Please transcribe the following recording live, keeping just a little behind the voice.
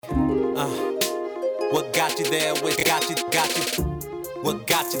What got you there with got you? What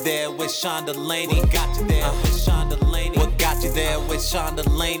got you there with Sean Delaney? Got you there with Sean Delaney. What got you there with Sean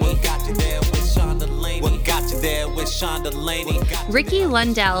Delaney? What got you there with Sean Delaney? What got you there with Sean Delaney? Ricky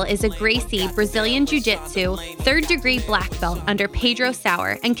Lundell is a Gracie Brazilian Jiu-Jitsu third-degree black belt under Pedro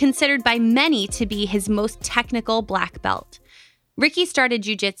Sauer and considered by many to be his most technical black belt. Ricky started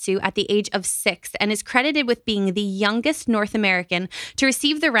jiu-jitsu at the age of 6 and is credited with being the youngest North American to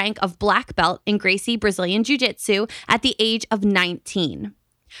receive the rank of black belt in Gracie Brazilian Jiu-Jitsu at the age of 19.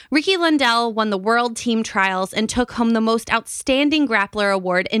 Ricky Lundell won the World Team Trials and took home the Most Outstanding Grappler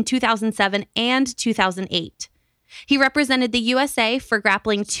Award in 2007 and 2008. He represented the USA for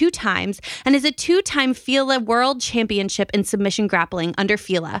grappling 2 times and is a 2-time FILA World Championship in submission grappling under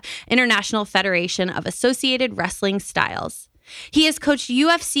FILA, International Federation of Associated Wrestling Styles. He has coached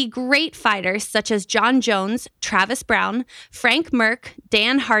UFC great fighters such as John Jones, Travis Brown, Frank Merck,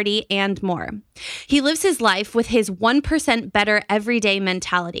 Dan Hardy, and more. He lives his life with his 1% better everyday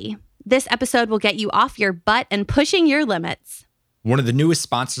mentality. This episode will get you off your butt and pushing your limits. One of the newest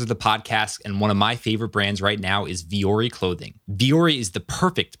sponsors of the podcast and one of my favorite brands right now is Viore Clothing. Viore is the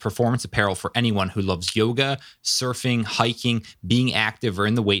perfect performance apparel for anyone who loves yoga, surfing, hiking, being active, or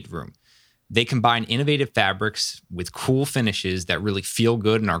in the weight room. They combine innovative fabrics with cool finishes that really feel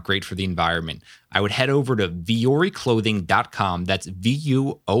good and are great for the environment. I would head over to vioreclothing.com. That's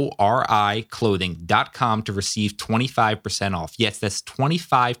VUORI clothing.com to receive 25% off. Yes, that's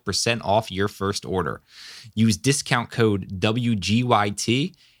 25% off your first order. Use discount code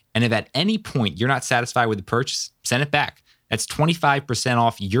WGYT. And if at any point you're not satisfied with the purchase, send it back. That's 25%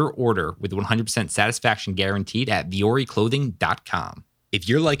 off your order with 100% satisfaction guaranteed at vioreclothing.com. If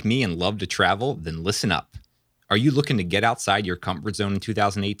you're like me and love to travel, then listen up. Are you looking to get outside your comfort zone in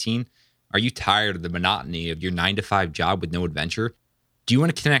 2018? Are you tired of the monotony of your 9-to-5 job with no adventure? Do you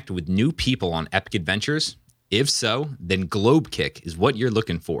want to connect with new people on epic adventures? If so, then GlobeKick is what you're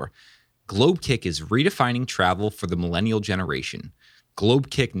looking for. GlobeKick is redefining travel for the millennial generation.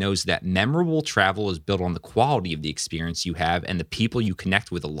 GlobeKick knows that memorable travel is built on the quality of the experience you have and the people you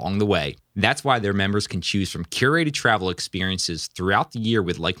connect with along the way. That's why their members can choose from curated travel experiences throughout the year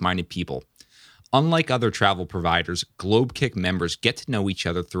with like-minded people. Unlike other travel providers, GlobeKick members get to know each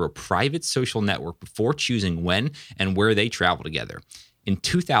other through a private social network before choosing when and where they travel together. In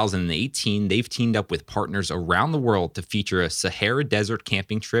 2018, they've teamed up with partners around the world to feature a Sahara Desert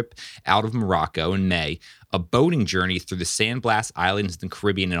camping trip out of Morocco in May, a boating journey through the Sandblast Islands in the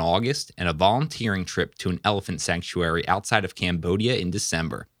Caribbean in August, and a volunteering trip to an elephant sanctuary outside of Cambodia in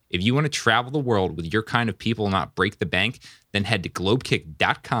December. If you want to travel the world with your kind of people and not break the bank, then head to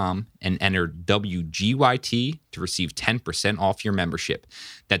globekick.com and enter WGYT to receive 10% off your membership.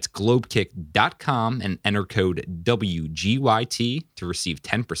 That's globekick.com and enter code WGYT to receive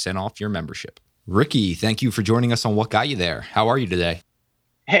 10% off your membership. Ricky, thank you for joining us on What Got You There. How are you today?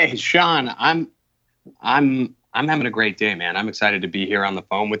 Hey, Sean, I'm having a great day, man. I'm excited to be here on the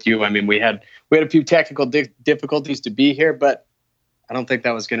phone with you. I mean, we had a few technical difficulties to be here, but I don't think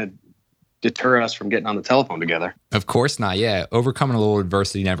that was going to deter us from getting on the telephone together. Of course not. Yeah. Overcoming a little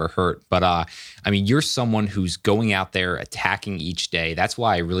adversity never hurt. But I mean, you're someone who's going out there attacking each day. That's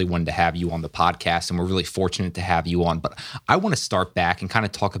why I really wanted to have you on the podcast. And we're really fortunate to have you on. But I want to start back and kind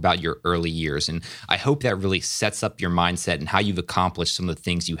of talk about your early years. And I hope that really sets up your mindset and how you've accomplished some of the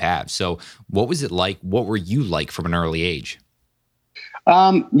things you have. So what was it like? What were you like from an early age?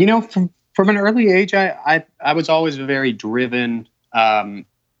 From an early age, I was always a very driven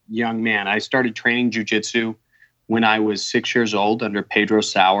young man. I started training jiu-jitsu when I was 6 years old under Pedro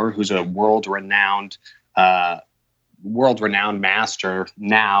Sauer, who's a world-renowned master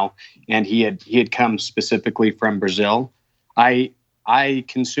now, and he had come specifically from Brazil. I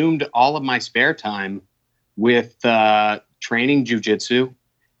consumed all of my spare time with training jiu-jitsu,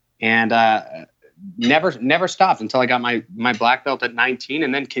 and never stopped until I got my black belt at 19,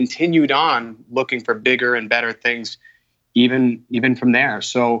 and then continued on looking for bigger and better things even from there.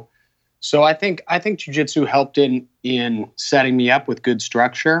 So I think jiu-jitsu helped in setting me up with good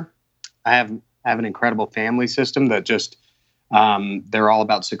structure. I have an incredible family system that just they're all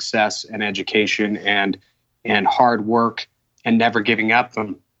about success and education and hard work and never giving up.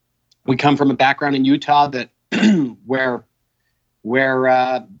 We come from a background in Utah that where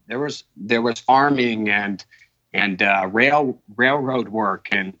there was farming and railroad work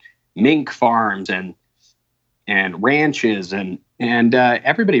and mink farms and ranches and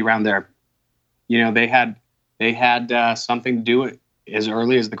everybody around there, they had something to do as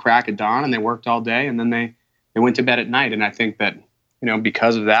early as the crack of dawn, and they worked all day, and then they went to bed at night. And I think that,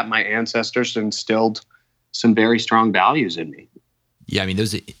 because of that, my ancestors instilled some very strong values in me. Yeah, I mean,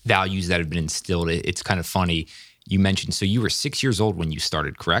 those values that have been instilled, it's kind of funny. You mentioned, so you were 6 years old when you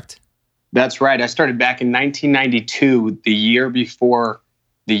started, correct? That's right. I started back in 1992, the year before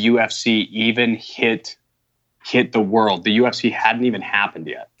the UFC even hit the world. The UFC hadn't even happened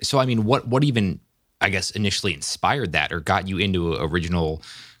yet. So, I mean, what even, I guess, initially inspired that or got you into original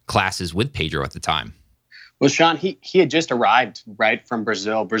classes with Pedro at the time? Well, Sean, he had just arrived right from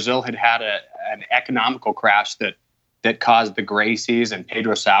Brazil. Brazil had an economical crash that caused the Gracies and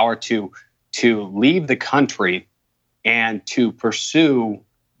Pedro Sauer to leave the country and to pursue,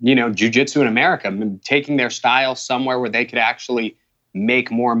 jiu-jitsu in America, taking their style somewhere where they could actually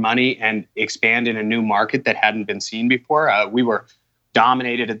make more money and expand in a new market that hadn't been seen before. We were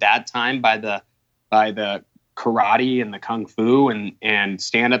dominated at that time by the karate and the kung fu and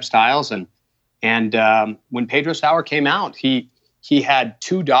stand-up styles. And when Pedro Sauer came out, he had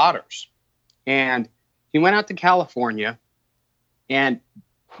 2 daughters, and he went out to California, and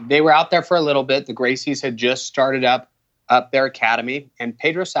they were out there for a little bit. The Gracies had just started up their academy, and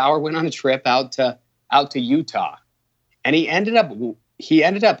Pedro Sauer went on a trip out to Utah, and he ended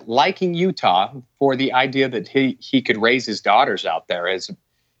up liking Utah for the idea that he could raise his daughters out there, as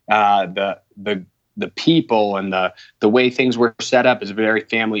the people and the way things were set up is a very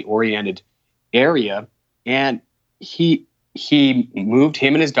family oriented area. And he moved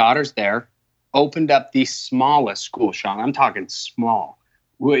him and his daughters there, opened up the smallest school, Sean. I'm talking small.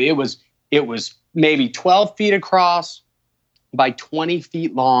 It was maybe 12 feet across by 20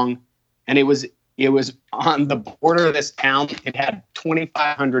 feet long. And it was on the border of this town. It had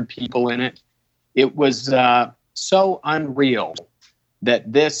 2,500 people in it. It was so unreal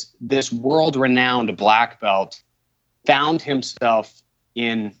that this world-renowned black belt found himself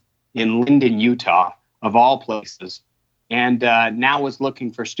in Linden, Utah, of all places, and now was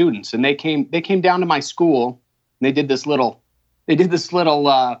looking for students. And they came down to my school, and they did this little,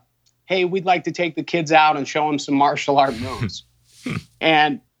 hey, we'd like to take the kids out and show them some martial art moves.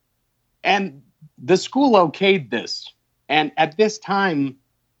 and the school okayed this. And at this time,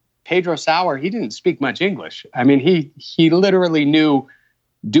 Pedro Sauer, he didn't speak much English. I mean, he literally knew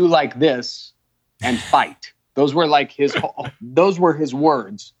do like this and fight. Those were his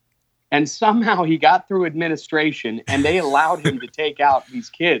words. And somehow he got through administration, and they allowed him to take out these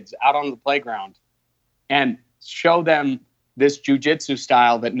kids out on the playground and show them this jiu-jitsu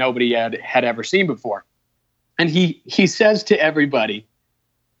style that nobody had ever seen before. And he says to everybody,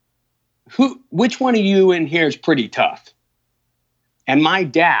 which one of you in here is pretty tough? And my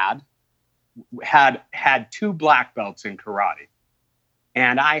dad had 2 black belts in karate.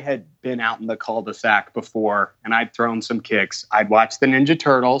 And I had been out in the cul-de-sac before, and I'd thrown some kicks. I'd watched the Ninja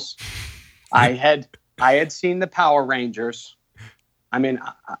Turtles. I had seen the Power Rangers. I mean,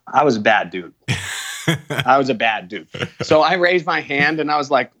 I was a bad dude. So I raised my hand, and I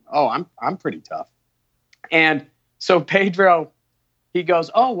was like, "Oh, I'm pretty tough." And so Pedro, he goes,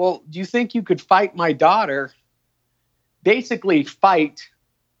 "Oh, well, do you think you could fight my daughter?" Basically, fight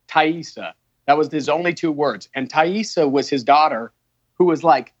Thaisa. That was his only 2 words. And Thaisa was his daughter, who was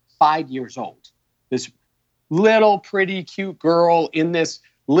like 5 years old. This little pretty cute girl in this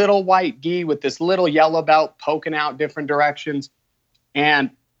little white gi with this little yellow belt poking out different directions. And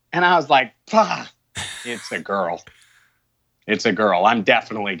I was like, it's a girl. It's a girl. I'm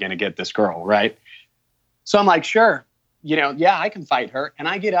definitely going to get this girl, right? So I'm like, sure, yeah, I can fight her. And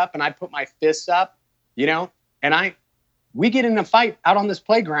I get up and I put my fists up, and we get in a fight out on this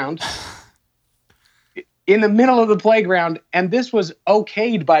playground. In the middle of the playground, and this was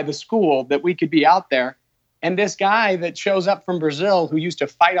okayed by the school that we could be out there. And this guy that shows up from Brazil, who used to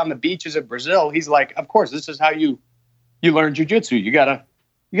fight on the beaches of Brazil, he's like, of course, this is how you learn jiu-jitsu. You gotta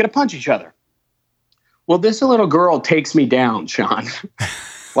punch each other. Well, this little girl takes me down, Sean,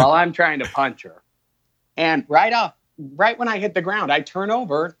 while I'm trying to punch her. And right when I hit the ground, I turn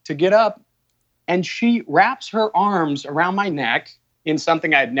over to get up, and she wraps her arms around my neck in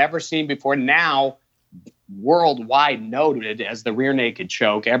something I'd never seen before. Now, worldwide noted as the rear naked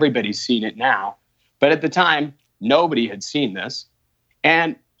choke. Everybody's seen it now. But at the time, nobody had seen this.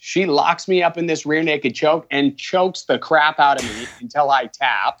 And she locks me up in this rear naked choke and chokes the crap out of me until I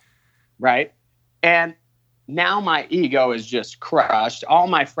tap, right? And now my ego is just crushed. All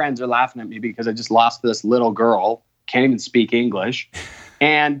my friends are laughing at me because I just lost this little girl, can't even speak English.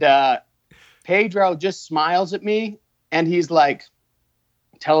 And Pedro just smiles at me, and he's like,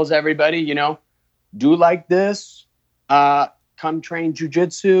 tells everybody, do like this, come train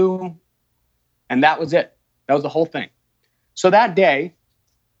jiu-jitsu. And that was it. That was the whole thing. So that day,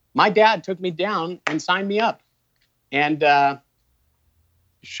 my dad took me down and signed me up. And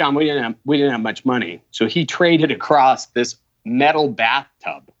Sean, we didn't have much money. So he traded across this metal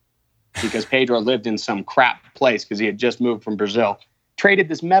bathtub because Pedro lived in some crap place because he had just moved from Brazil. Traded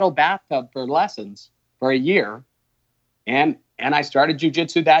this metal bathtub for lessons for a year. And I started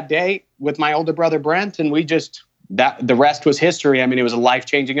jiu-jitsu that day with my older brother, Brent. And the rest was history. I mean, it was a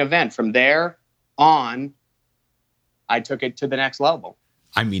life-changing event. From there on, I took it to the next level.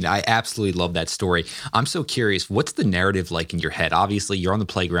 I mean, I absolutely love that story. I'm so curious, what's the narrative like in your head? Obviously, you're on the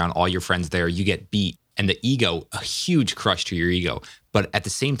playground, all your friends there, you get beat, and the ego, a huge crush to your ego. But at the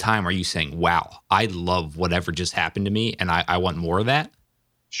same time, are you saying, wow, I love whatever just happened to me, and I want more of that?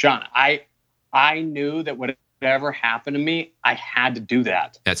 Sean, I knew that whatever happened to me, I had to do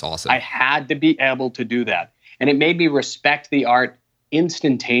that. That's awesome. I had to be able to do that. And it made me respect the art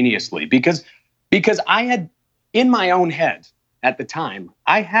instantaneously because I had, in my own head, at the time,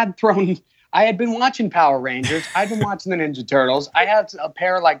 I had been watching Power Rangers. I'd been watching the Ninja Turtles. I had a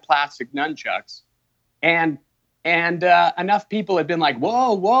pair of like plastic nunchucks, and enough people had been like,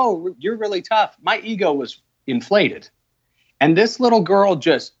 whoa, you're really tough. My ego was inflated. And this little girl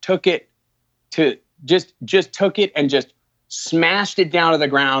just took it just took it and just smashed it down to the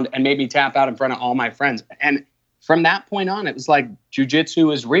ground and made me tap out in front of all my friends. And from that point on, it was like,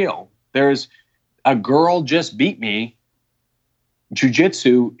 jiu-jitsu is real. There's a girl just beat me.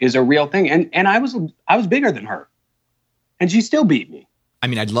 Jiu-jitsu is a real thing. And I was bigger than her. And she still beat me. I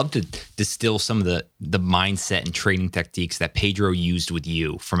mean, I'd love to distill some of the mindset and training techniques that Pedro used with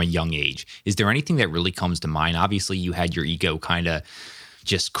you from a young age. Is there anything that really comes to mind? Obviously, you had your ego kind of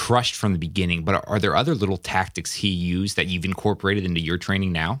just crushed from the beginning, but are there other little tactics he used that you've incorporated into your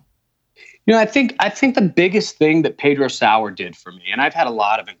training now? You know, I think the biggest thing that Pedro Sauer did for me, and I've had a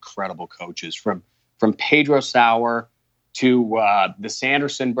lot of incredible coaches from Pedro Sauer to the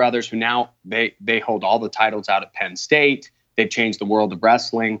Sanderson brothers, who now they hold all the titles out at Penn State. They've changed the world of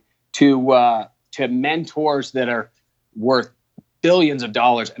wrestling, to mentors that are worth billions of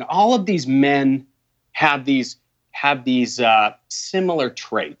dollars. And all of these men have these similar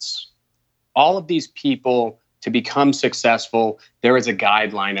traits. All of these people, to become successful, there is a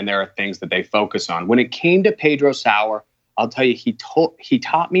guideline and there are things that they focus on. When it came to Pedro Sauer, I'll tell you, he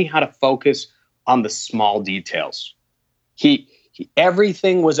taught me how to focus on the small details.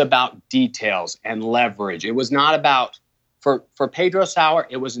 Everything was about details and leverage. It was not about, for Pedro Sauer,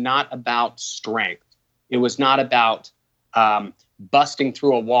 it was not about strength. It was not about busting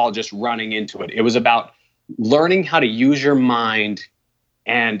through a wall, just running into it. It was about learning how to use your mind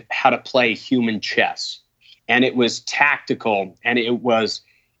and how to play human chess. And it was tactical, and it was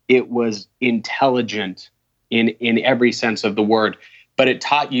intelligent in every sense of the word. But it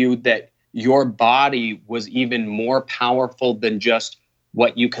taught you that your body was even more powerful than just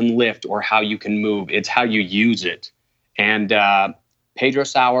what you can lift or how you can move. It's how you use it. And Pedro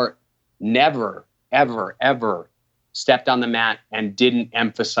Sauer never, ever, ever stepped on the mat and didn't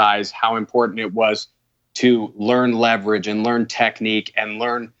emphasize how important it was to learn leverage and learn technique and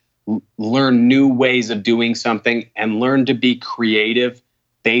learn new ways of doing something and learn to be creative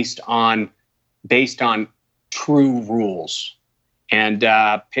based on true rules. And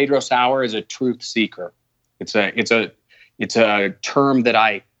Pedro Sauer is a truth seeker. It's a term that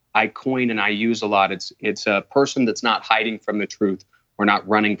I coin and I use a lot. It's a person that's not hiding from the truth or not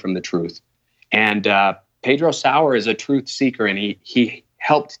running from the truth. And Pedro Sauer is a truth seeker, and he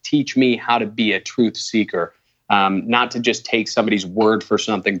helped teach me how to be a truth seeker, not to just take somebody's word for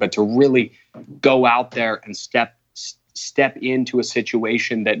something, but to really go out there and step into a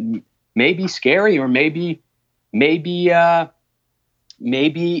situation that may be scary or maybe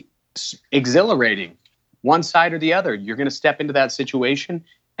exhilarating. One side or the other. You're going to step into that situation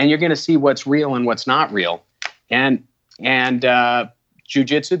and you're going to see what's real and what's not real. And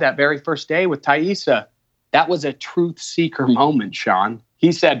jiu-jitsu, that very first day with Taisa, that was a truth seeker moment, Sean.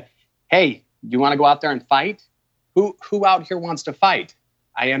 He said, "Hey, you want to go out there and fight? Who out here wants to fight?"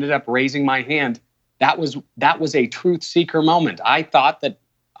 I ended up raising my hand. That was a truth seeker moment. I thought that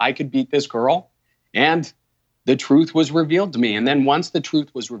I could beat this girl, and the truth was revealed to me. And then once the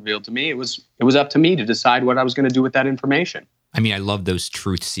truth was revealed to me, it was up to me to decide what I was going to do with that information. I mean, I love those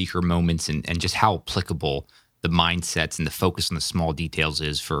truth seeker moments and just how applicable the mindsets and the focus on the small details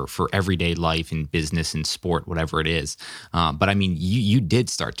is for everyday life and business and sport, whatever it is. But I mean, you did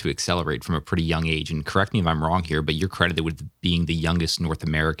start to accelerate from a pretty young age. And correct me if I'm wrong here, but you're credited with being the youngest North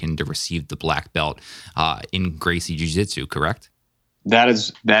American to receive the black belt in Gracie Jiu-Jitsu, correct? That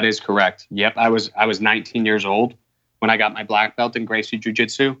is correct. Yep, I was 19 years old when I got my black belt in Gracie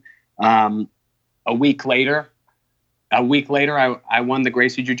Jiu-Jitsu. A week later, I won the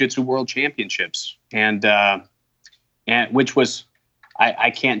Gracie Jiu-Jitsu World Championships, and which was,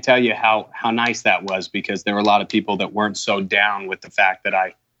 I can't tell you how nice that was, because there were a lot of people that weren't so down with the fact that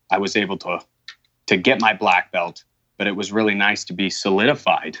I was able to get my black belt, but it was really nice to be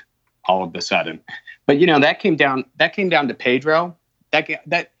solidified all of a sudden. But that came down to Pedro. That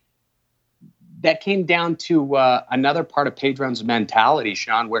came down to another part of Pedro's mentality,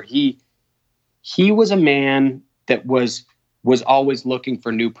 Sean, where he was a man that was always looking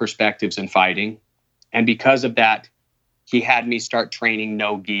for new perspectives in fighting. And because of that, he had me start training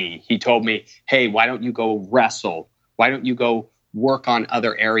no-gi. He told me, hey, why don't you go wrestle? Why don't you go work on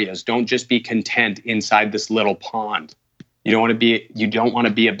other areas? Don't just be content inside this little pond. You don't want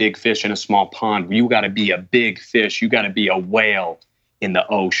to be a big fish in a small pond. You got to be a big fish. You got to be a whale in the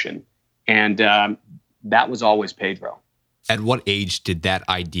ocean. And that was always Pedro. At what age did that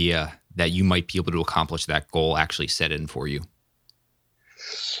idea that you might be able to accomplish that goal actually set in for you?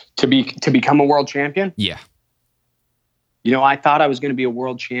 To become a world champion? Yeah. I thought I was going to be a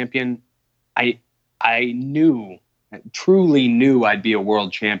world champion. I truly knew I'd be a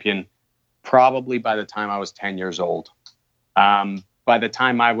world champion probably by the time I was 10 years old. By the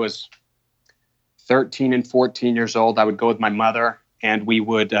time I was 13 and 14 years old, I would go with my mother, and we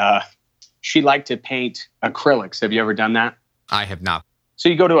would, she liked to paint acrylics. Have you ever done that? I have not. So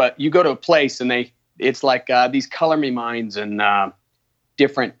you go to a place, and it's like these Color Me Minds and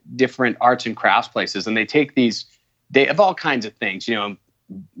different arts and crafts places, and they have all kinds of things,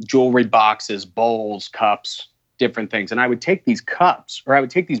 jewelry boxes, bowls, cups, different things. And I would take these cups, or I would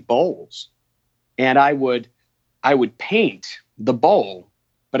take these bowls, and I would paint the bowl,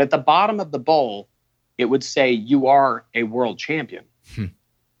 but at the bottom of the bowl, it would say, you are a world champion.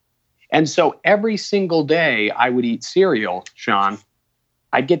 And so every single day I would eat cereal, Sean,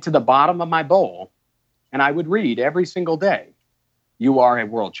 I'd get to the bottom of my bowl, and I would read every single day, you are a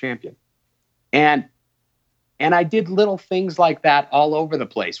world champion. And I did little things like that all over the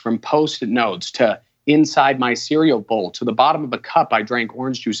place, from Post-it notes to inside my cereal bowl to the bottom of a cup I drank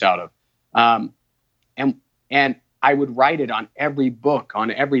orange juice out of. And I would write it on every book,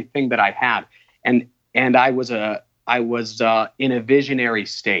 on everything that I had. And I was in a visionary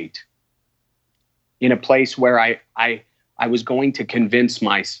state, in a place where I was going to convince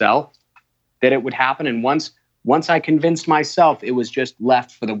myself that it would happen. And once I convinced myself, it was just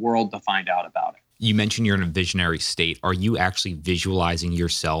left for the world to find out about it. You mentioned you're in a visionary state. Are you actually visualizing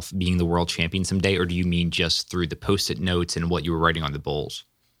yourself being the world champion someday, or do you mean just through the Post-it notes and what you were writing on the bowls?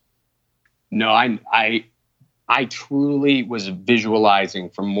 No, I truly was visualizing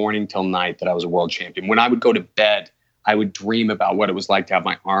from morning till night that I was a world champion. When I would go to bed, I would dream about what it was like to have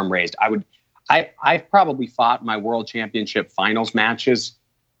my arm raised. I've probably fought my world championship finals matches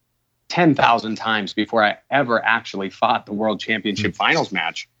 10,000 times before I ever actually fought the world championship finals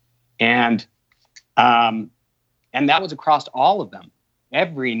match. And that was across all of them.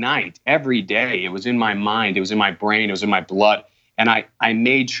 Every night, every day, it was in my mind, it was in my brain, it was in my blood. And I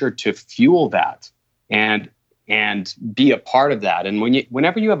made sure to fuel that and be a part of that. And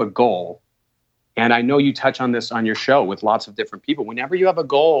whenever you have a goal, and I know you touch on this on your show with lots of different people, whenever you have a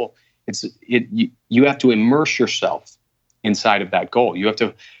goal, you have to immerse yourself inside of that goal. You have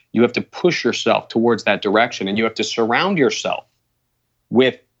to push yourself towards that direction, and you have to surround yourself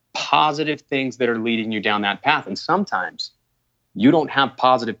with positive things that are leading you down that path. And sometimes you don't have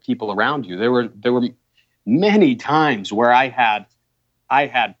positive people around you. There were many times where I had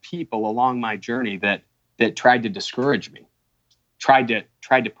people along my journey that tried to discourage me, tried to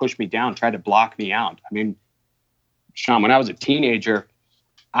push me down, tried to block me out. I mean, Sean, when I was a teenager,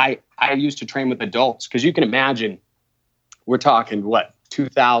 I used to train with adults, because you can imagine, we're talking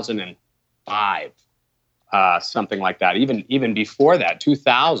 2005, something like that. Even before that,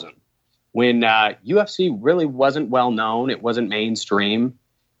 2000, when UFC really wasn't well known, it wasn't mainstream.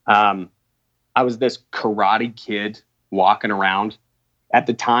 I was this karate kid walking around. At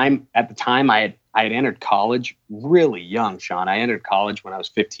the time, I had entered college really young, Sean. I entered college when I was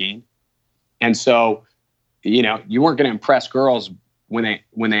 15, and so you weren't going to impress girls when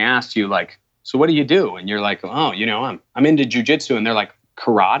they asked you, like, so what do you do? And you're like, oh, I'm into jiu-jitsu, and they're like,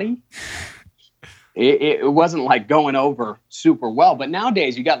 karate? It wasn't like going over super well. But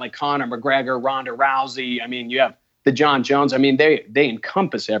nowadays you got like Conor McGregor, Ronda Rousey. I mean, you have the John Jones. I mean, they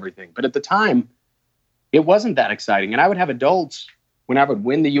encompass everything. But at the time, it wasn't that exciting. And I would have adults, when I would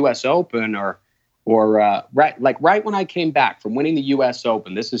win the U.S. Open or right when I came back from winning the U.S.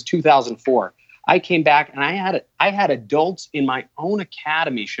 Open, this is 2004, I came back and I had adults in my own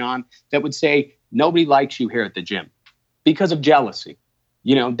academy, Sean, that would say, nobody likes you here at the gym because of jealousy.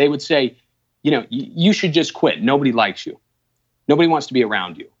 They would say, you should just quit. Nobody likes you. Nobody wants to be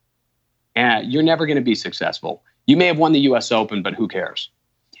around you. And you're never going to be successful. You may have won the US Open, but who cares?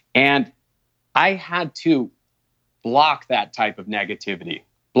 And I had to block that type of negativity,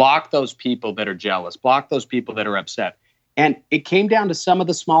 block those people that are jealous, block those people that are upset. And it came down to some of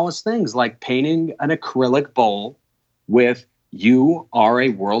the smallest things, like painting an acrylic bowl with "You are a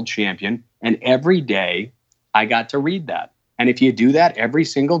world champion." And every day I got to read that. And if you do that every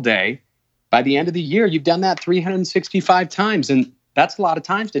single day, by the end of the year, you've done that 365 times. And that's a lot of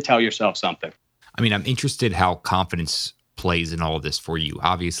times to tell yourself something. I mean, I'm interested how confidence plays in all of this for you.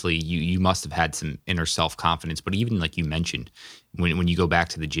 Obviously, you must have had some inner self-confidence, but even like you mentioned, when you go back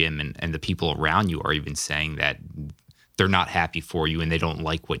to the gym and the people around you are even saying that they're not happy for you and they don't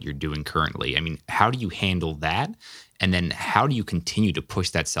like what you're doing currently. I mean, how do you handle that? And then how do you continue to push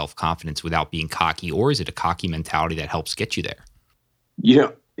that self-confidence without being cocky? Or is it a cocky mentality that helps get you there? You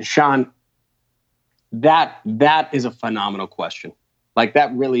know, Sean, that is a phenomenal question. Like,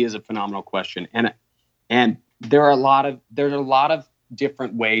 that really is a phenomenal question. And there's a lot of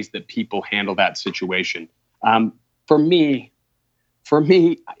different ways that people handle that situation. For me,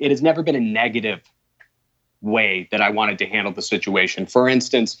 it has never been a negative way that I wanted to handle the situation. For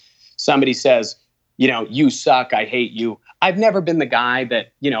instance, somebody says, "You suck, I hate you." I've never been the guy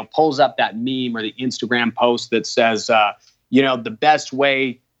that, pulls up that meme or the Instagram post that says, the best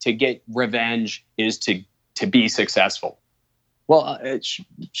way to get revenge is to be successful. Well,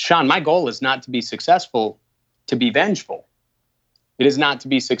 Sean, my goal is not to be successful, to be vengeful. It is not to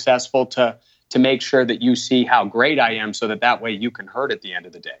be successful to make sure that you see how great I am so that way you can hurt at the end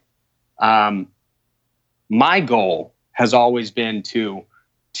of the day. My goal has always been to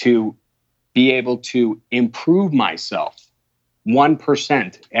be able to improve myself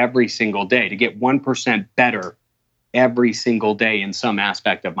 1% every single day, to get 1% better every single day in some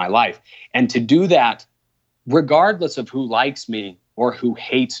aspect of my life. And to do that regardless of who likes me or who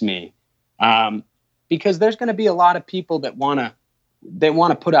hates me, because there's going to be a lot of people that want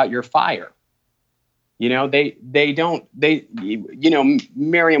to put out your fire.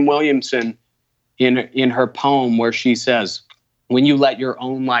 Marianne Williamson in her poem where she says, "When you let your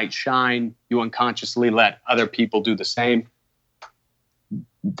own light shine, you unconsciously let other people do the same."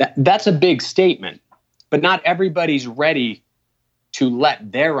 That's a big statement, but not everybody's ready to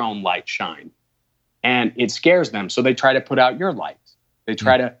let their own light shine. And it scares them. So they try to put out your light. They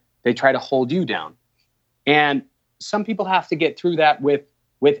try to hold you down. And some people have to get through that with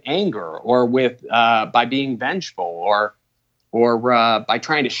anger or by being vengeful or by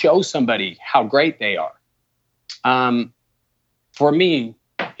trying to show somebody how great they are. For me,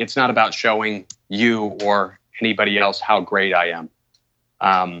 it's not about showing you or anybody else how great I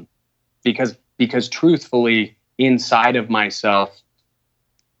am. Because truthfully, inside of myself,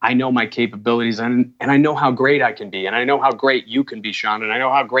 I know my capabilities and I know how great I can be. And I know how great you can be, Sean. And I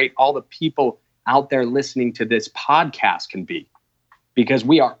know how great all the people out there listening to this podcast can be. Because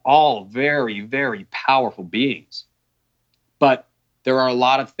we are all very, very powerful beings. But there are a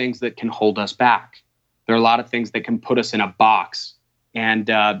lot of things that can hold us back. There are a lot of things that can put us in a box. And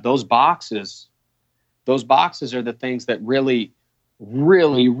those boxes are the things that really,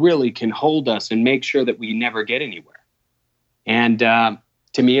 really, really can hold us and make sure that we never get anywhere. And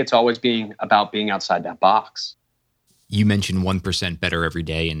to me, it's always about being outside that box. You mentioned 1% better every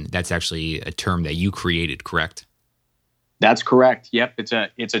day, and that's actually a term that you created, correct? That's correct. Yep,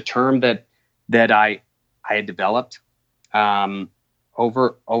 it's a term that I had developed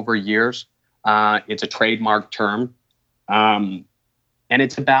over years. It's a trademark term, and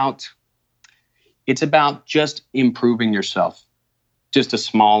it's about just improving yourself, just a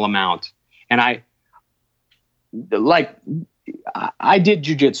small amount. And I did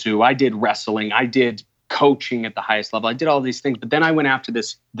jujitsu, I did wrestling, I did coaching at the highest level, I did all these things. But then I went after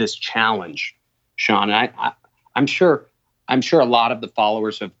this challenge, Sean. And I'm sure a lot of the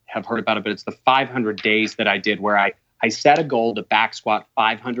followers have heard about it, but it's the 500 days that I did where I set a goal to back squat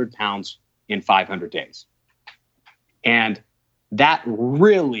 500 pounds in 500 days. And that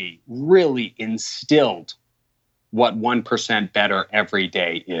really, really instilled what 1% better every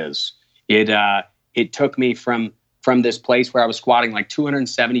day is. It took me from this place where I was squatting like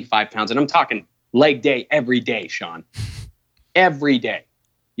 275 pounds, and I'm talking leg day every day, Sean. Every day.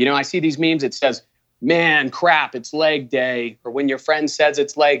 I see these memes, it says, "Man, crap, it's leg day," or "when your friend says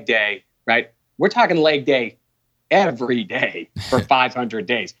it's leg day," right? We're talking leg day every day for 500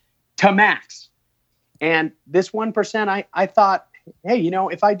 days to max. And this 1%, I thought, hey,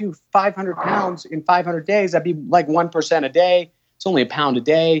 if I do 500 pounds in 500 days, that'd be like 1% a day. It's only a pound a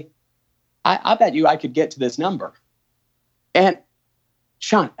day. I bet you I could get to this number. And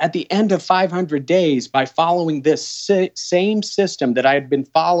Sean, at the end of 500 days, by following this same system that I had been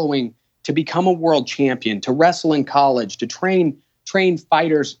following to become a world champion, to wrestle in college, to train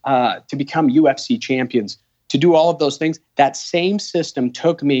fighters to become UFC champions, to do all of those things. That same system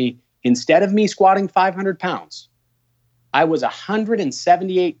took me, instead of me squatting 500 pounds, I was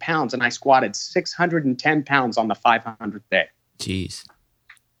 178 pounds and I squatted 610 pounds on the 500th day. Jeez.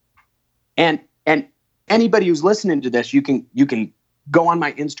 And anybody who's listening to this, you can go on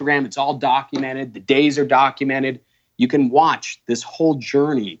my Instagram. It's all documented. The days are documented. You can watch this whole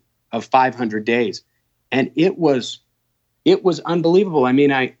journey of 500 days. And it was unbelievable. I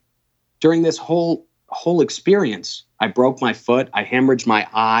mean, during this whole experience, I broke my foot. I hemorrhaged my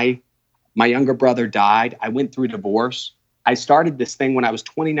eye. My younger brother died. I went through divorce. I started this thing when I was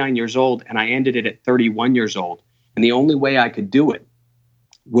 29 years old, and I ended it at 31 years old. And the only way I could do it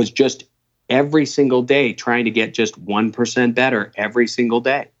was just every single day trying to get just 1% better every single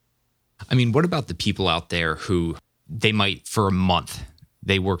day. I mean, what about the people out there who they might, for a month,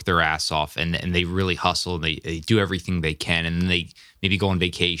 they work their ass off and they really hustle and they do everything they can, and then they maybe go on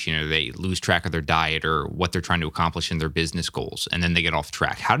vacation or they lose track of their diet or what they're trying to accomplish in their business goals, and then they get off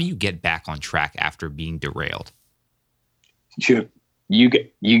track. How do you get back on track after being derailed? You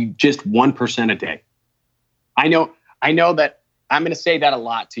just 1% a day. I know that I'm going to say that a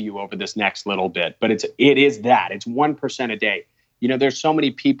lot to you over this next little bit, but it is that. It's 1% a day. You know, there's so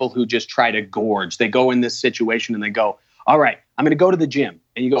many people who just try to gorge. They go in this situation and they go, all right, I'm going to go to the gym.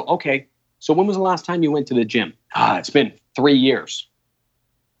 And you go, okay, so when was the last time you went to the gym? It's been 3 years.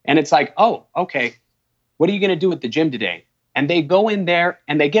 And it's like, oh, okay, what are you going to do at the gym today? And they go in there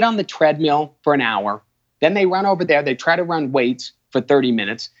and they get on the treadmill for an hour. Then they run over there. They try to run weights for 30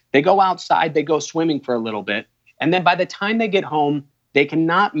 minutes. They go outside. They go swimming for a little bit. And then by the time they get home, they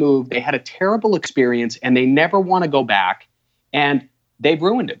cannot move. They had a terrible experience and they never want to go back. And they've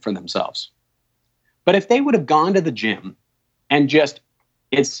ruined it for themselves. But if they would have gone to the gym and just,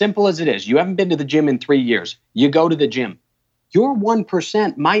 as simple as it is, you haven't been to the gym in 3 years, you go to the gym, your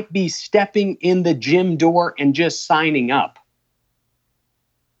 1% might be stepping in the gym door and just signing up.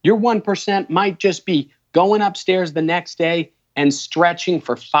 Your 1% might just be going upstairs the next day and stretching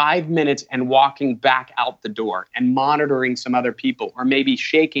for 5 minutes and walking back out the door and monitoring some other people, or maybe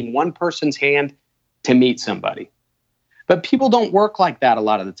shaking one person's hand to meet somebody. But people don't work like that a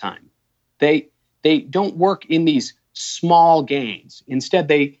lot of the time. They don't work in these small gains. Instead,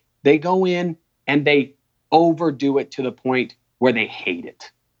 they go in and they overdo it to the point where they hate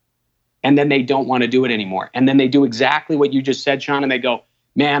it. And then they don't want to do it anymore. And then they do exactly what you just said, Sean, and they go,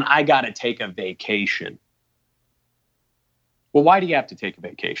 man, I got to take a vacation. Well, why do you have to take a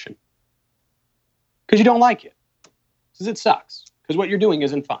vacation? Because you don't like it. Because it sucks. Because what you're doing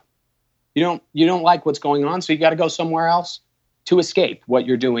isn't fun. You don't like what's going on, so you got to go somewhere else to escape what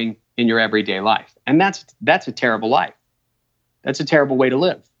you're doing in your everyday life. And that's a terrible life. That's a terrible way to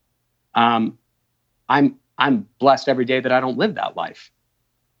live. I'm blessed every day that I don't live that life.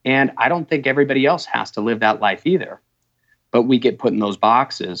 And I don't think everybody else has to live that life either. But we get put in those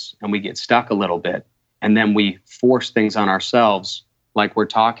boxes and we get stuck a little bit. And then we force things on ourselves like we're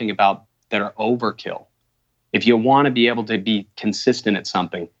talking about that are overkill. If you want to be able to be consistent at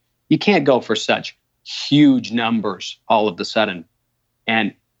something, you can't go for such huge numbers all of a sudden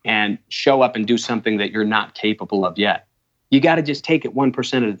and show up and do something that you're not capable of yet. You got to just take it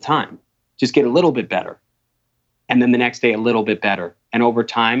 1% at a time. Just get a little bit better. And then the next day, a little bit better. And over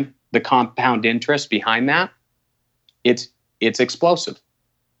time, the compound interest behind that, it's explosive.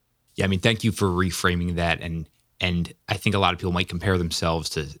 Yeah, I mean, thank you for reframing that. And I think a lot of people might compare themselves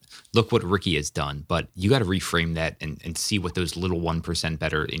to, look what Ricky has done, but you got to reframe that and see what those little 1%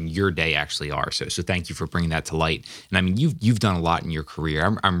 better in your day actually are. So thank you for bringing that to light. And I mean, you've done a lot in your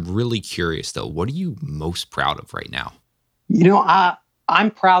career. I'm really curious though. What are you most proud of right now? You know,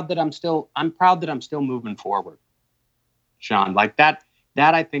 I'm proud that I'm still moving forward, Sean. Like that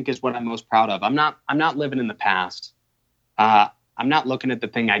I think is what I'm most proud of. I'm not living in the past. I'm not looking at the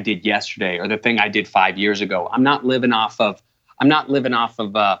thing I did yesterday or the thing I did 5 years ago. I'm not living off of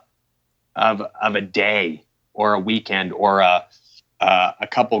a day or a weekend or a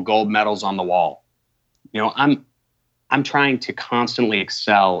couple gold medals on the wall. You know, I'm trying to constantly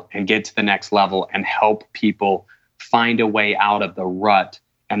excel and get to the next level and help people find a way out of the rut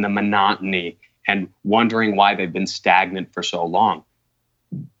and the monotony and wondering why they've been stagnant for so long.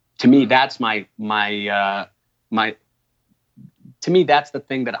 To me, that's to me, that's the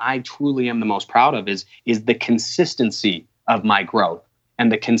thing that I truly am the most proud of is the consistency of my growth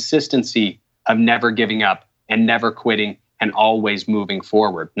and the consistency of never giving up and never quitting and always moving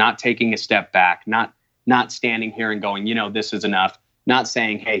forward, not taking a step back, not standing here and going, you know, this is enough, not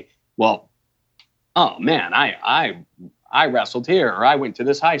saying, hey, well, oh man, I I wrestled here, or I went to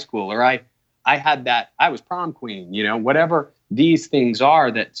this high school, or I had that, I was prom queen, whatever these things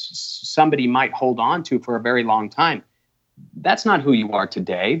are that somebody might hold on to for a very long time. That's not who you are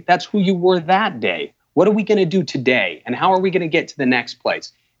today. That's who you were that day. What are we going to do today? And how are we going to get to the next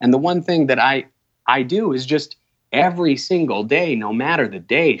place? And the one thing that I do is just every single day, no matter the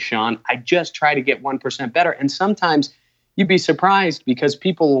day, Sean, I just try to get 1% better. And sometimes you'd be surprised because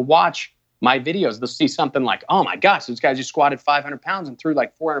people will watch my videos. They'll see something like, oh my gosh, this guy just squatted 500 pounds and threw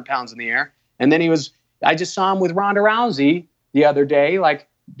like 400 pounds in the air. And then I just saw him with Ronda Rousey the other day, like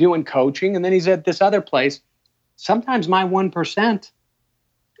doing coaching. And then he's at this other place. Sometimes my 1%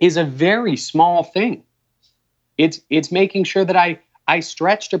 is a very small thing. It's making sure that I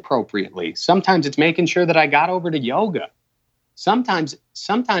stretched appropriately. Sometimes it's making sure that I got over to yoga. Sometimes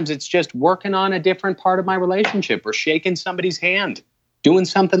it's just working on a different part of my relationship or shaking somebody's hand, doing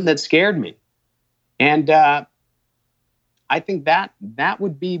something that scared me. And I think that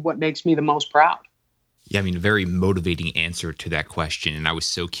would be what makes me the most proud. Yeah, I mean, a very motivating answer to that question. And I was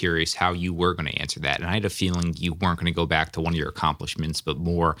so curious how you were going to answer that. And I had a feeling you weren't going to go back to one of your accomplishments, but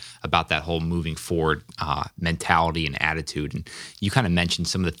more about that whole moving forward mentality and attitude. And you kind of mentioned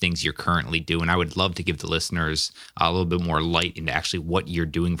some of the things you're currently doing. I would love to give the listeners a little bit more light into actually what you're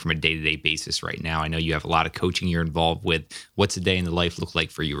doing from a day-to-day basis right now. I know you have a lot of coaching you're involved with. What's a day in the life look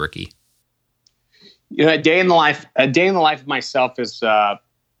like for you, Ricky? A day in the life of myself is,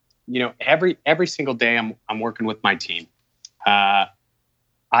 every single day I'm working with my team. I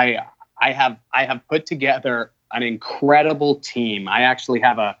have put together an incredible team. I actually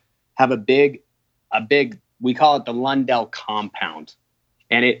have a big, we call it the Lundell compound,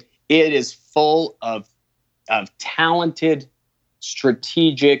 and it is full of talented,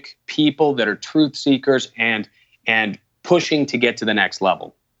 strategic people that are truth seekers and pushing to get to the next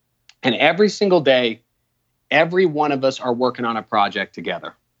level. And every single day, every one of us are working on a project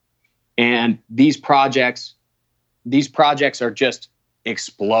together. And these projects are just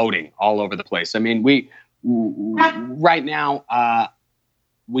exploding all over the place. I mean, right now,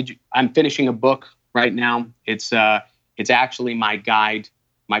 I'm finishing a book right now. It's actually my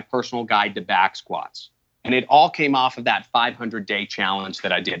personal guide to back squats. And it all came off of that 500-day challenge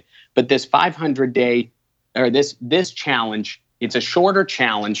that I did. But this 500-day, or this challenge, it's a shorter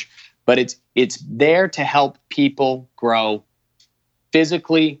challenge, but it's there to help people grow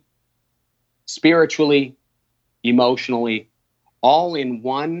physically, spiritually, emotionally, all in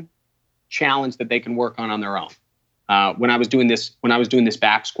one challenge that they can work on their own. When I was doing this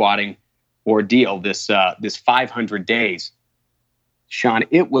back squatting ordeal, this 500 days, Sean,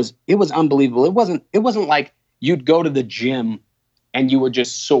 it was unbelievable. It wasn't like you'd go to the gym and you were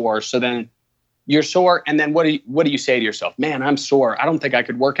just sore. So then you're sore, and then what do you say to yourself? Man, I'm sore. I don't think I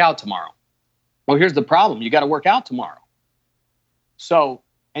could work out tomorrow. Well, here's the problem. You got to work out tomorrow.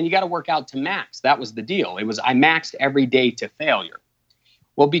 And you got to work out to max. That was the deal. I maxed every day to failure.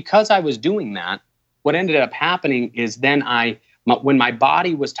 Well, because I was doing that, what ended up happening is then when my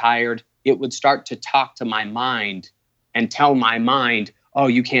body was tired, it would start to talk to my mind and tell my mind, oh,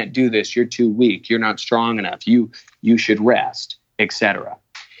 you can't do this. You're too weak. You're not strong enough. You should rest, etc.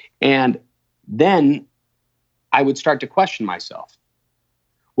 And then I would start to question myself.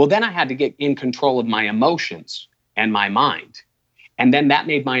 Well, then I had to get in control of my emotions and my mind. And then that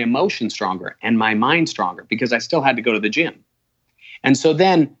made my emotions stronger and my mind stronger because I still had to go to the gym. And so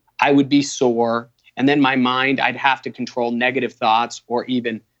then I would be sore, and then my mind, I'd have to control negative thoughts or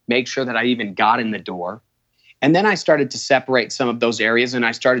even make sure that I even got in the door. And then I started to separate some of those areas, and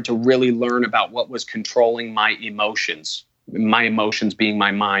I started to really learn about what was controlling my emotions being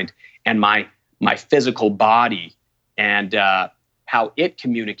my mind and my physical body, and how it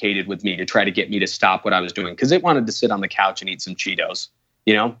communicated with me to try to get me to stop what I was doing, because it wanted to sit on the couch and eat some Cheetos.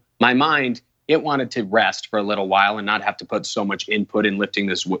 My mind, it wanted to rest for a little while and not have to put so much input in lifting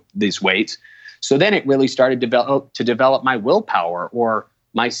these weights. So then it really started to develop my willpower or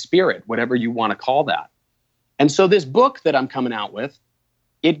my spirit, whatever you want to call that. And so this book that I'm coming out with,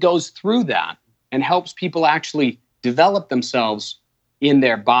 it goes through that and helps people actually develop themselves in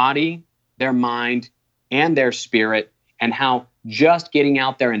their body, their mind, and their spirit, and how just getting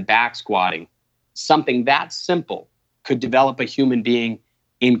out there and back squatting, something that simple, could develop a human being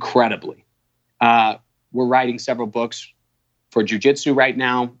incredibly. We're writing several books for jiu-jitsu right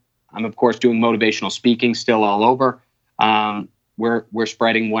now. I'm, of course, doing motivational speaking still all over. We're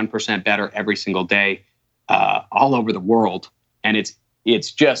spreading 1% better every single day all over the world. And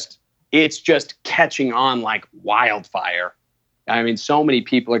it's just catching on like wildfire. I mean, so many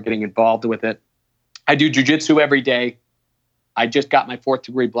people are getting involved with it. I do jiu-jitsu every day. I just got my 4th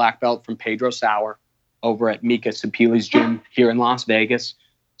degree black belt from Pedro Sauer. over at Mika Sapili's gym here in Las Vegas.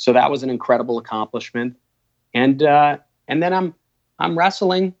 So that was an incredible accomplishment. And then I'm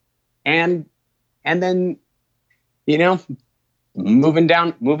wrestling and then, moving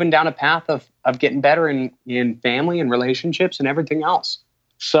down a path of getting better in family and relationships and everything else.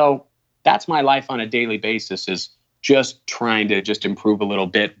 So that's my life on a daily basis, is just trying to just improve a little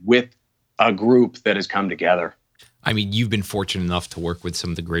bit with a group that has come together. I mean, you've been fortunate enough to work with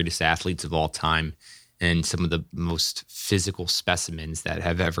some of the greatest athletes of all time and some of the most physical specimens that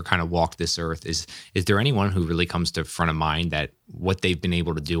have ever kind of walked this earth. Is there anyone who really comes to front of mind that what they've been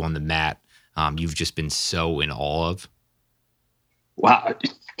able to do on the mat, you've just been so in awe of? Wow,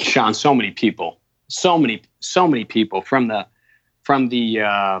 Sean, so many people from the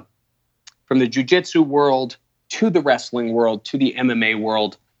jiu-jitsu world to the wrestling world to the MMA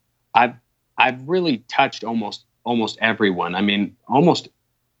world. I've really touched almost everyone. I mean, almost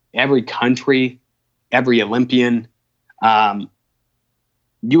every country, every Olympian, UFC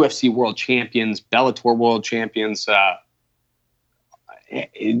world champions, Bellator world champions. I've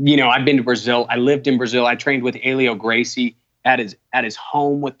been to Brazil. I lived in Brazil. I trained with Helio Gracie at his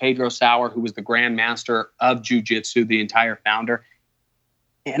home with Pedro Sauer, who was the Grand Master of Jiu-Jitsu, the entire founder.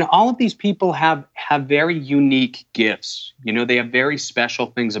 And all of these people have very unique gifts. They have very special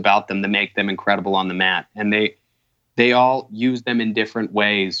things about them that make them incredible on the mat, and they all use them in different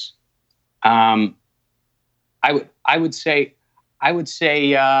ways. I would say I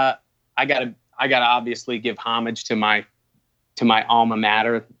gotta obviously give homage to my alma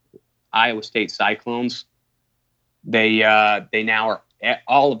mater, Iowa State Cyclones. They now are,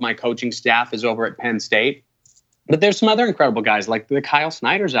 all of my coaching staff is over at Penn State. But there's some other incredible guys like the Kyle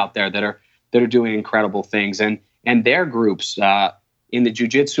Snyders out there that are doing incredible things, and their groups in the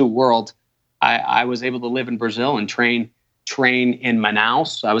jiu-jitsu world. I was able to live in Brazil and train in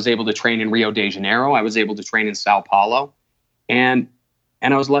Manaus. I was able to train in Rio de Janeiro. I was able to train in Sao Paulo, and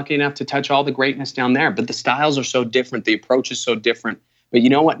I was lucky enough to touch all the greatness down there. But the styles are so different. The approach is so different. But you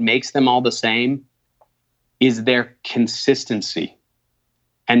know what makes them all the same is their consistency.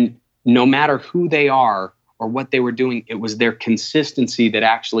 And no matter who they are or what they were doing, it was their consistency that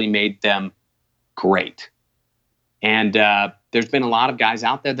actually made them great. And there's been a lot of guys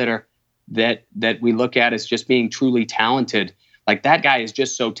out there that we look at as just being truly talented. Like, that guy is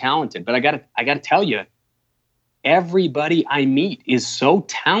just so talented. But I gotta tell you, everybody I meet is so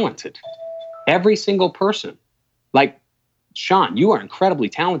talented. Every single person. Like, Sean, you are incredibly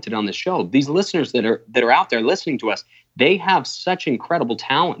talented on this show. These listeners that are out there listening to us, they have such incredible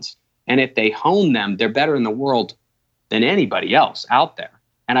talents. And if they hone them, they're better in the world than anybody else out there.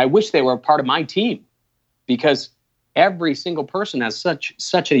 And I wish they were a part of my team, because every single person has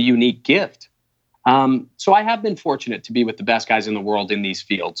such a unique gift. So I have been fortunate to be with the best guys in the world in these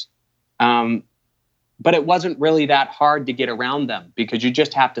fields. But it wasn't really that hard to get around them, because you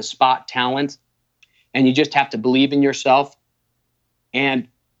just have to spot talent, and you just have to believe in yourself and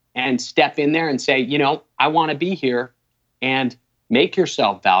step in there and say, I want to be here, and make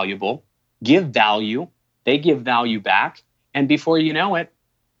yourself valuable, give value. They give value back. And before you know it,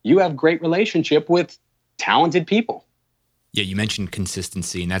 you have great relationship with talented people. Yeah, you mentioned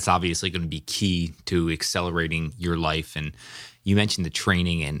consistency, and that's obviously going to be key to accelerating your life. And you mentioned the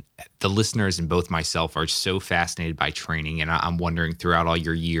training, and the listeners and both myself are so fascinated by training. And I'm wondering, throughout all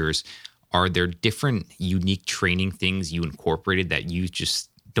your years, are there different unique training things you incorporated that you just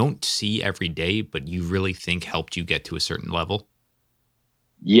don't see every day, but you really think helped you get to a certain level?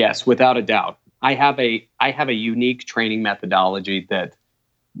 Yes, without a doubt. I have a unique training methodology that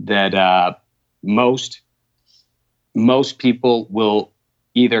most people will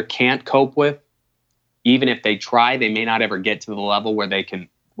either can't cope with. Even if they try, they may not ever get to the level where they can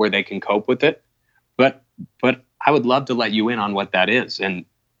cope with it. But I would love to let you in on what that is. And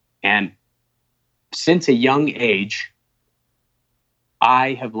since a young age,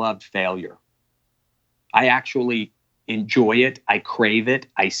 I have loved failure. I actually enjoy it. I crave it.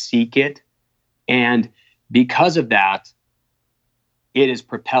 I seek it. And because of that, it has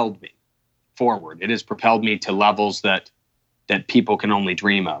propelled me forward. It has propelled me to levels that people can only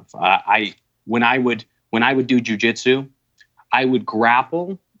dream of. When I would do jiu-jitsu, I would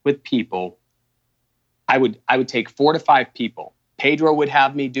grapple with people. I would take 4 to 5 people. Pedro would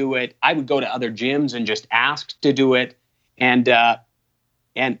have me do it. I would go to other gyms and just ask to do it. And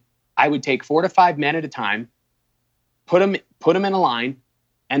I would take 4 to 5 men at a time, put them in a line,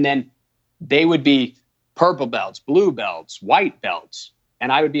 and then they would be purple belts, blue belts, white belts,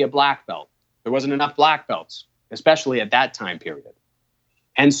 and I would be a black belt. There wasn't enough black belts, especially at that time period.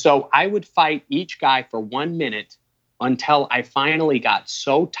 And so I would fight each guy for 1 minute until I finally got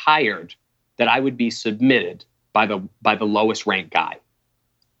so tired that I would be submitted by the lowest ranked guy.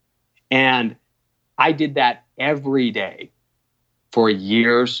 And I did that every day for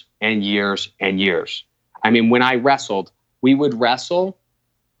years and years and years. I mean, when I wrestled, we would wrestle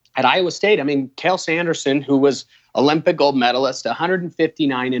at Iowa State. I mean, Cale Sanderson, who was Olympic gold medalist,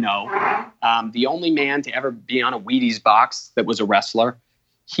 159-0, the only man to ever be on a Wheaties box that was a wrestler.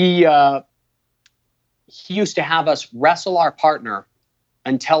 He used to have us wrestle our partner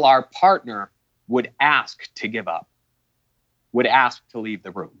until our partner would ask to give up, would ask to leave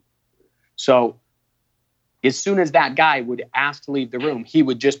the room. So as soon as that guy would ask to leave the room, he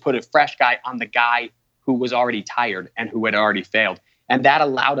would just put a fresh guy on the guy who was already tired and who had already failed. And that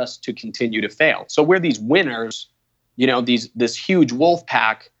allowed us to continue to fail. So we're these winners, this huge wolf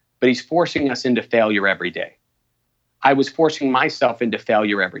pack, but he's forcing us into failure every day. I was forcing myself into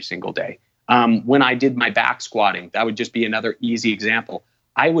failure every single day. When I did my back squatting, that would just be another easy example.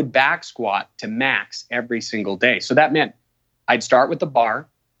 I would back squat to max every single day. So that meant I'd start with the bar,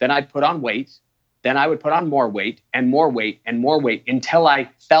 then I'd put on weight, then I would put on more weight and more weight and more weight until I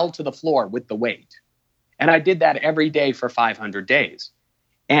fell to the floor with the weight. And I did that every day for 500 days.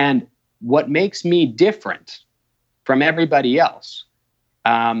 And what makes me different from everybody else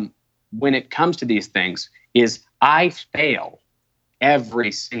when it comes to these things is I fail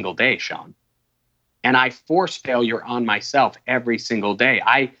every single day, Sean. And I force failure on myself every single day.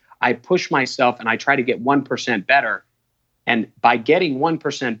 I push myself and I try to get 1% better. And by getting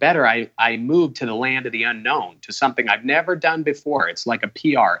 1% better, I move to the land of the unknown, to something I've never done before. It's like a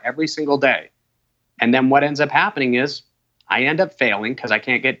PR every single day. And then what ends up happening is I end up failing because I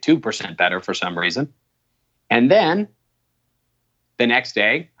can't get 2% better for some reason. And then the next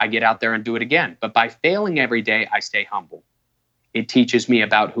day, I get out there and do it again. But by failing every day, I stay humble. It teaches me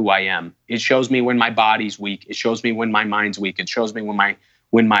about who I am. It shows me when my body's weak. It shows me when my mind's weak. It shows me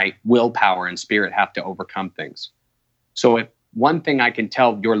when my willpower and spirit have to overcome things. So if one thing I can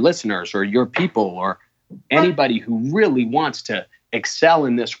tell your listeners or your people or anybody who really wants to excel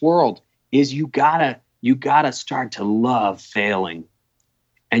in this world is you gotta start to love failing,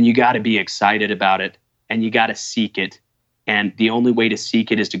 and you gotta be excited about it, and you gotta seek it. And the only way to seek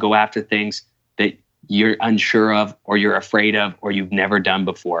it is to go after things that you're unsure of or you're afraid of or you've never done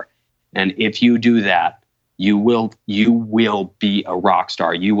before. And if you do that, you will be a rock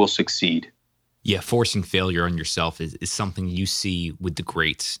star. You will succeed. Yeah, forcing failure on yourself is something you see with the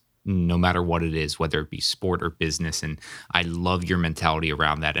greats, no matter what it is, whether it be sport or business. And I love your mentality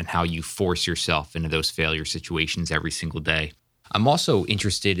around that and how you force yourself into those failure situations every single day. I'm also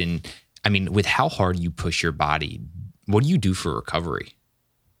interested in, with how hard you push your body, what do you do for recovery?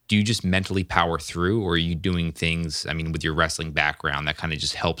 Do you just mentally power through, or are you doing things, with your wrestling background that kind of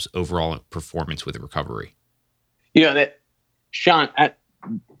just helps overall performance with recovery? Sean,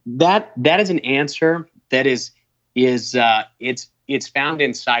 that is an answer that is it's found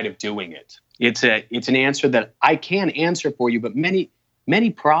inside of doing it. It's an answer that I can answer for you, but many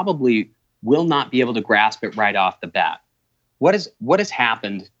probably will not be able to grasp it right off the bat. What has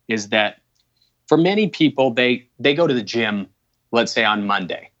happened is that for many people, they go to the gym, let's say on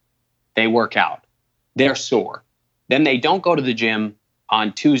Monday. They work out. They're sore. Then they don't go to the gym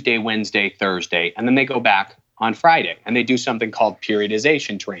on Tuesday, Wednesday, Thursday, and then they go back on Friday and they do something called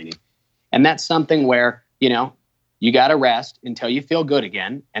periodization training. And that's something where, you got to rest until you feel good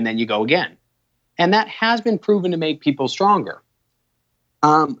again, and then you go again. And that has been proven to make people stronger.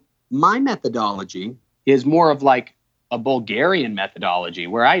 My methodology is more of like a Bulgarian methodology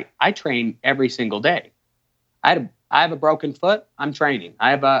where I train every single day. I have a broken foot, I'm training. I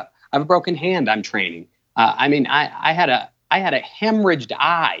have a broken hand, I'm training. I had a hemorrhaged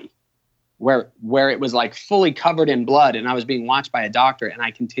eye where it was like fully covered in blood, and I was being watched by a doctor, and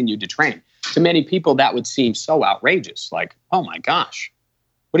I continued to train. To many people, that would seem so outrageous. Like, oh my gosh,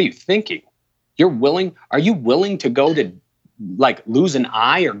 what are you thinking? Are you willing to go to like lose an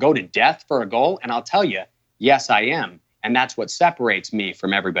eye or go to death for a goal? And I'll tell you, yes, I am. And that's what separates me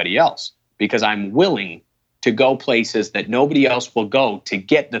from everybody else, because I'm willing to go places that nobody else will go to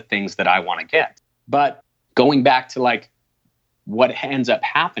get the things that I want to get. But going back to like what ends up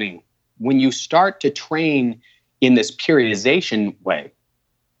happening, when you start to train in this periodization way,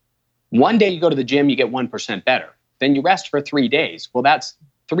 one day you go to the gym, you get 1% better. Then you rest for 3 days. Well, that's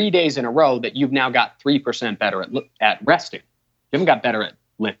 3 days in a row that you've now got 3% better at resting. You haven't got better at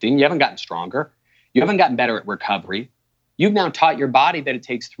lifting. You haven't gotten stronger. You haven't gotten better at recovery. You've now taught your body that it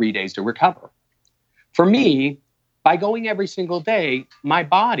takes 3 days to recover. For me, by going every single day, my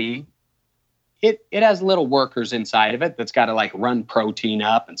body, it has little workers inside of it that's got to like run protein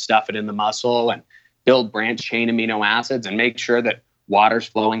up and stuff it in the muscle and build branched chain amino acids and make sure that water's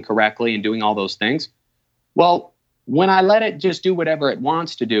flowing correctly and doing all those things. Well, when I let it just do whatever it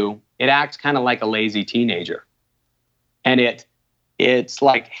wants to do, it acts kind of like a lazy teenager. And it's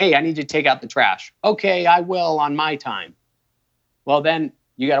like, hey, I need to take out the trash. Okay, I will on my time. Well, then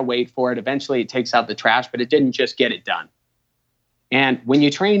you got to wait for it. Eventually it takes out the trash, but it didn't just get it done. And when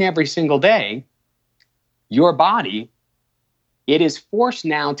you train every single day, your body, it is forced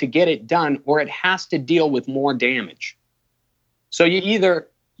now to get it done, or it has to deal with more damage. So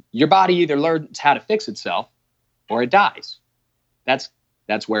your body either learns how to fix itself or it dies. That's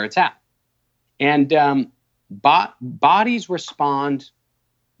where it's at. And bodies respond,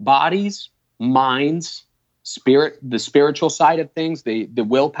 bodies, minds, spirit, the spiritual side of things, the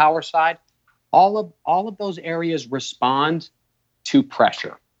willpower side, all of those areas respond to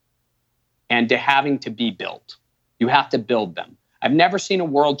pressure and to having to be built. You have to build them. I've never seen a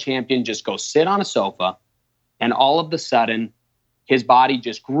world champion just go sit on a sofa and all of a sudden his body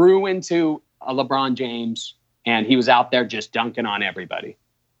just grew into a LeBron James and he was out there just dunking on everybody.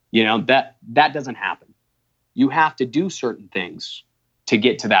 That doesn't happen. You have to do certain things to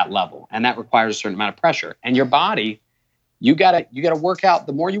get to that level, and that requires a certain amount of pressure. And your body, you gotta work out.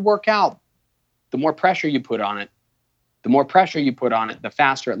 The more you work out, the more pressure you put on it. The more pressure you put on it, the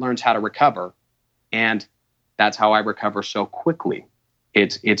faster it learns how to recover. And that's how I recover so quickly.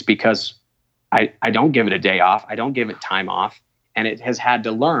 It's because I don't give it a day off. I don't give it time off. And it has had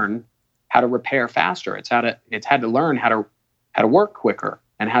to learn how to repair faster. It's had to learn how to work quicker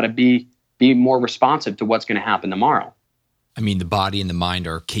and how to be more responsive to what's going to happen tomorrow. I mean, the body and the mind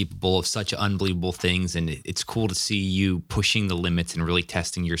are capable of such unbelievable things, and it's cool to see you pushing the limits and really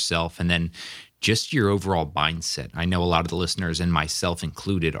testing yourself, and then just your overall mindset. I know a lot of the listeners, and myself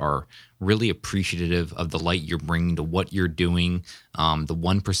included, are really appreciative of the light you're bringing to what you're doing, the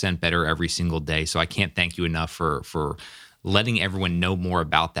 1% better every single day. So I can't thank you enough for letting everyone know more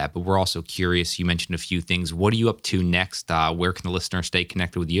about that. But we're also curious. You mentioned a few things. What are you up to next? Where can the listener stay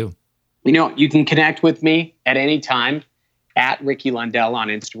connected with you? You can connect with me at any time at Ricky Lundell on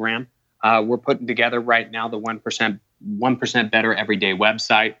Instagram. We're putting together right now the 1% Better Everyday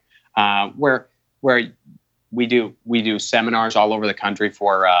website, where we do seminars all over the country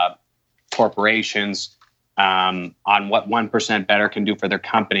for corporations on what 1% Better can do for their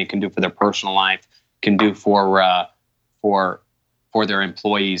company, can do for their personal life, can do for their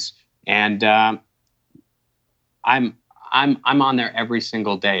employees. And I'm on there every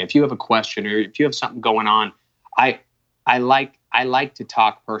single day. If you have a question or if you have something going on, I like to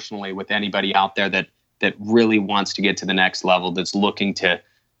talk personally with anybody out there that really wants to get to the next level, that's looking to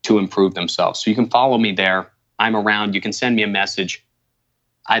improve themselves. So you can follow me there. I'm around. You can send me a message.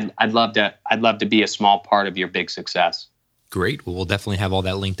 I'd love to be a small part of your big success. Great. Well, we'll definitely have all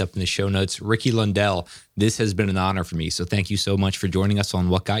that linked up in the show notes. Ricky Lundell, this has been an honor for me. So thank you so much for joining us on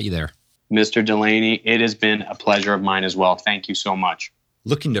What Got You There. Mr. Delaney, it has been a pleasure of mine as well. Thank you so much.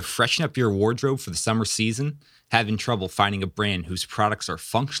 Looking to freshen up your wardrobe for the summer season? Having trouble finding a brand whose products are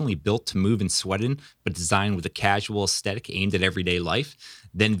functionally built to move and sweat in, but designed with a casual aesthetic aimed at everyday life?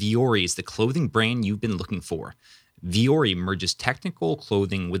 Then Vuori is the clothing brand you've been looking for. Vuori merges technical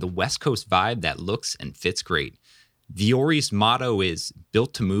clothing with a West Coast vibe that looks and fits great. Vuori's motto is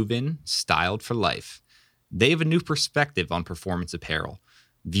built to move in, styled for life. They have a new perspective on performance apparel.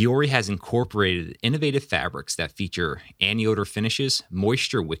 Vuori has incorporated innovative fabrics that feature anti-odor finishes,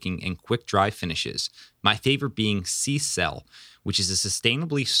 moisture wicking, and quick dry finishes. My favorite being Sea Cell, which is a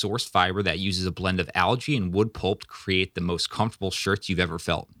sustainably sourced fiber that uses a blend of algae and wood pulp to create the most comfortable shirts you've ever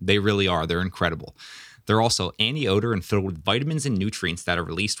felt. They really are. They're incredible. They're also anti-odor and filled with vitamins and nutrients that are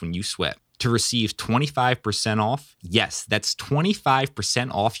released when you sweat. To receive 25% off, yes, that's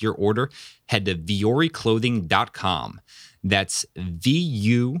 25% off your order, head to vuoriclothing.com. That's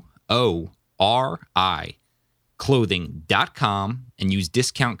VUORI clothing.com and use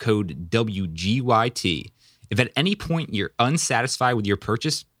discount code WGYT. If at any point you're unsatisfied with your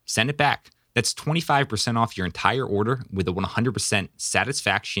purchase, send it back. That's 25% off your entire order with a 100%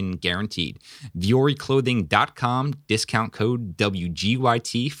 satisfaction guaranteed. VuoriClothing.com, discount code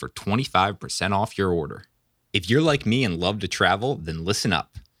WGYT for 25% off your order. If you're like me and love to travel, then listen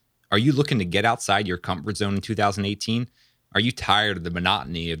up. Are you looking to get outside your comfort zone in 2018? Are you tired of the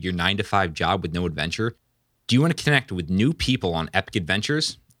monotony of your 9-to-5 job with no adventure? Do you want to connect with new people on epic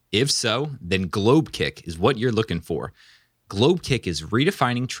adventures? If so, then GlobeKick is what you're looking for. GlobeKick is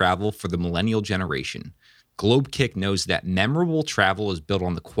redefining travel for the millennial generation. GlobeKick knows that memorable travel is built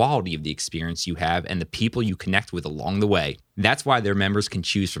on the quality of the experience you have and the people you connect with along the way. That's why their members can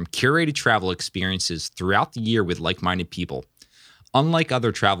choose from curated travel experiences throughout the year with like-minded people. Unlike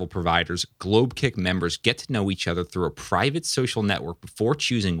other travel providers, GlobeKick members get to know each other through a private social network before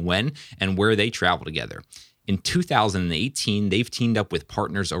choosing when and where they travel together. In 2018, they've teamed up with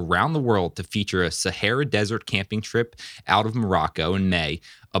partners around the world to feature a Sahara Desert camping trip out of Morocco in May,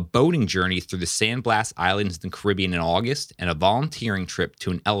 a boating journey through the Sandblast Islands in the Caribbean in August, and a volunteering trip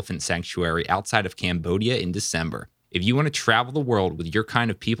to an elephant sanctuary outside of Cambodia in December. If you want to travel the world with your kind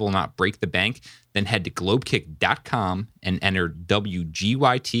of people and not break the bank, then head to globekick.com and enter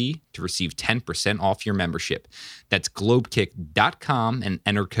WGYT to receive 10% off your membership. That's globekick.com and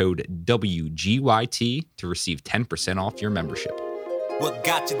enter code WGYT to receive 10% off your membership. What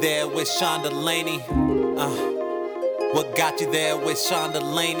got you there with Sean Delaney? What got you there with Sean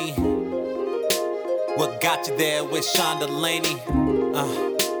Delaney? What got you there with Sean Delaney?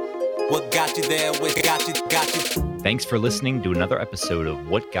 What got you there with got you. Thanks for listening to another episode of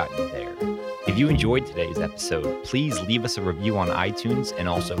What Got You There. If you enjoyed today's episode, please leave us a review on iTunes and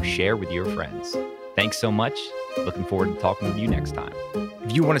also share with your friends. Thanks so much. Looking forward to talking with you next time.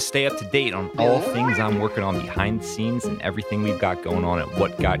 If you want to stay up to date on all things I'm working on behind the scenes and everything we've got going on at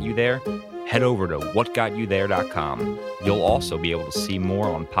What Got You There, head over to whatgotyouthere.com. You'll also be able to see more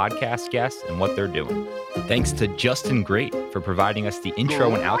on podcast guests and what they're doing. Thanks to Justin Great for providing us the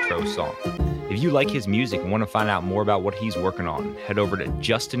intro and outro song. If you like his music and want to find out more about what he's working on, head over to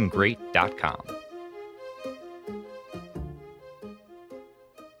justingreat.com.